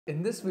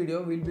In this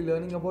video, we'll be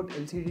learning about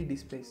LCD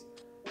displays.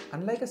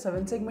 Unlike a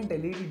 7-segment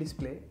LED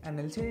display, an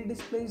LCD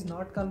display is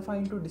not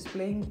confined to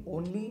displaying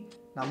only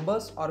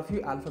numbers or a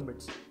few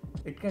alphabets.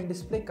 It can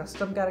display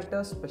custom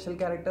characters, special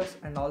characters,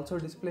 and also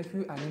display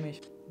few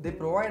animations. They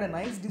provide a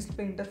nice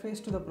display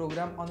interface to the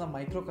program on the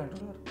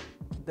microcontroller.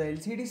 The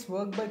LCDs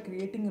work by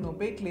creating an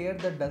opaque layer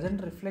that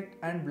doesn't reflect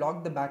and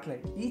block the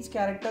backlight. Each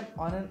character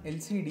on an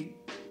LCD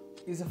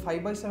is a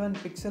 5x7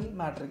 pixel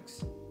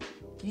matrix.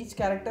 Each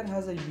character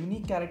has a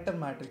unique character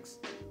matrix.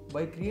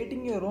 By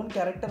creating your own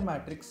character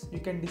matrix, you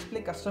can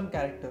display custom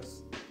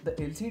characters. The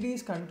LCD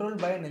is controlled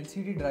by an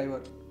LCD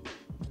driver.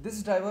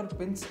 This driver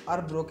pins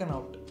are broken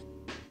out.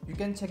 You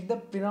can check the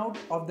pinout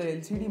of the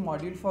LCD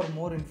module for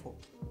more info.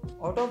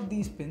 Out of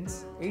these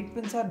pins, 8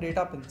 pins are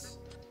data pins.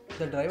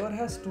 The driver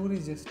has two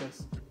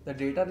registers, the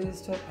data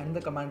register and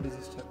the command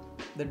register.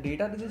 The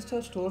data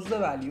register stores the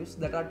values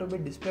that are to be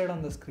displayed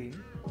on the screen,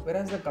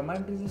 whereas the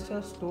command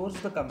register stores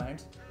the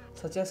commands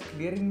such as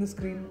clearing the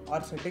screen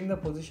or setting the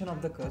position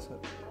of the cursor.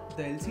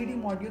 The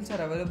LCD modules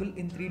are available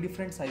in 3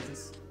 different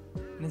sizes.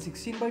 In a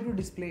 16x2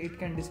 display, it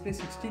can display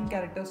 16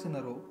 characters in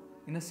a row.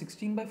 In a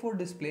 16x4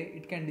 display,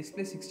 it can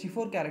display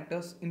 64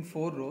 characters in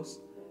 4 rows.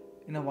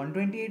 In a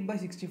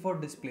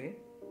 128x64 display,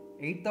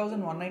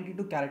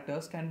 8192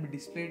 characters can be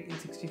displayed in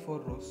 64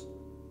 rows.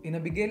 In a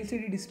big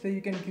LCD display,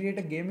 you can create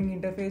a gaming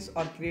interface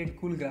or create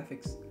cool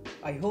graphics.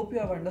 I hope you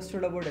have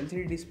understood about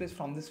LCD displays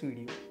from this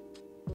video.